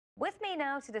me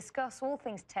now to discuss all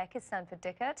things tech is Sanford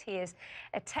Dickert. He is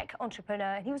a tech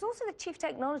entrepreneur, and he was also the Chief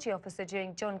Technology Officer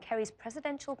during John Kerry's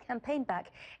presidential campaign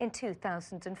back in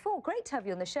 2004. Great to have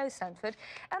you on the show, Sanford.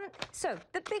 So,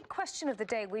 the big question of the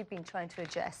day we've been trying to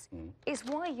address is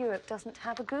why Europe doesn't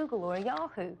have a Google or a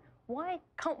Yahoo. Why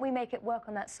can't we make it work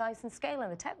on that size and scale in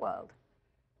the tech world?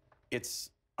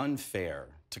 It's unfair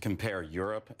to compare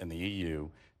Europe and the EU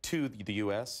to the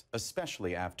US,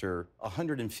 especially after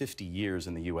 150 years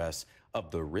in the US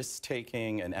of the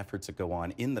risk-taking and efforts that go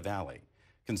on in the Valley.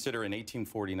 Consider in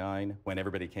 1849, when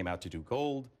everybody came out to do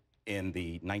gold, in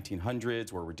the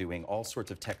 1900s, where we're doing all sorts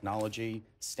of technology,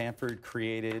 Stanford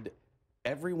created,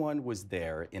 everyone was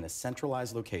there in a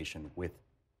centralized location with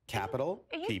capital,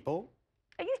 people.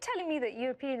 Are you telling me that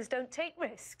Europeans don't take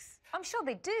risks? I'm sure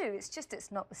they do. It's just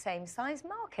it's not the same size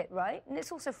market, right? And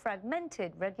it's also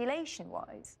fragmented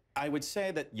regulation-wise. I would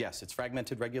say that, yes, it's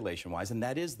fragmented regulation-wise, and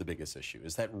that is the biggest issue,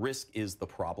 is that risk is the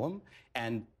problem.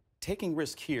 And taking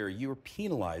risk here, you're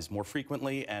penalized more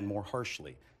frequently and more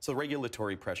harshly. So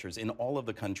regulatory pressures in all of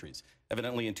the countries.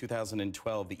 Evidently, in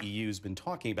 2012, the EU's been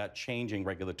talking about changing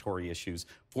regulatory issues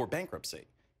for bankruptcy.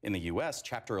 In the US,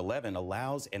 Chapter 11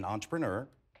 allows an entrepreneur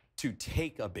to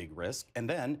take a big risk and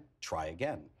then try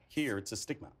again. Here, it's a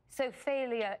stigma. So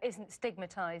failure isn't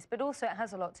stigmatized, but also it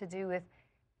has a lot to do with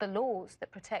the laws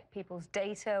that protect people's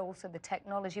data, also the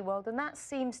technology world, and that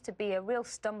seems to be a real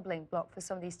stumbling block for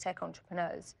some of these tech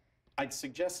entrepreneurs. I'd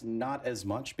suggest not as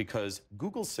much, because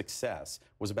Google's success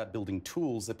was about building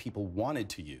tools that people wanted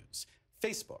to use.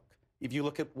 Facebook, if you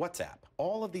look at WhatsApp,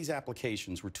 all of these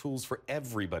applications were tools for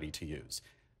everybody to use.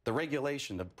 The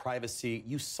regulation of privacy,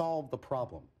 you solve the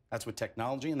problem. That's what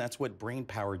technology and that's what brain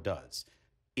power does.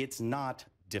 It's not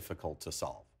difficult to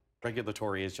solve.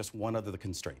 Regulatory is just one of the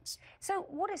constraints. So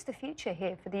what is the future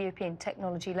here for the European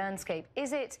technology landscape?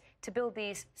 Is it to build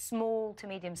these small to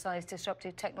medium-sized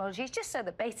disruptive technologies just so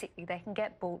that basically they can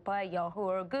get bought by a Yahoo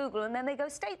or a Google and then they go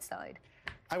stateside?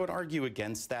 I would argue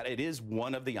against that. It is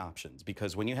one of the options,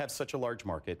 because when you have such a large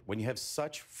market, when you have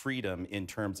such freedom in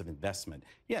terms of investment,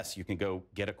 yes, you can go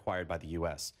get acquired by the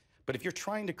US. But if you're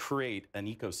trying to create an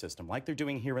ecosystem like they're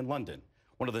doing here in London,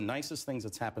 one of the nicest things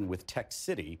that's happened with Tech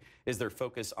City is their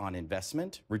focus on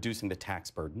investment, reducing the tax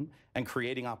burden, and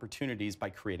creating opportunities by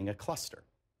creating a cluster.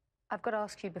 I've got to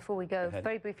ask you before we go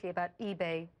very briefly about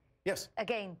eBay. Yes.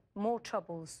 Again, more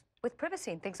troubles with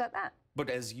privacy and things like that. But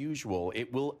as usual,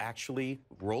 it will actually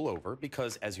roll over,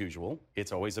 because as usual,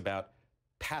 it's always about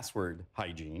password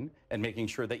hygiene and making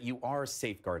sure that you are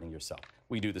safeguarding yourself.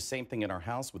 We do the same thing in our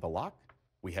house with a lock.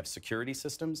 We have security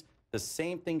systems. The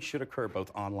same thing should occur both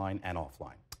online and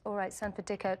offline. All right, Sanford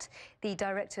Dickert, the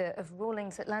director of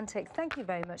Rawlings Atlantic, thank you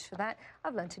very much for that.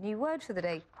 I've learnt a new word for the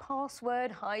day,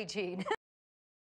 password hygiene.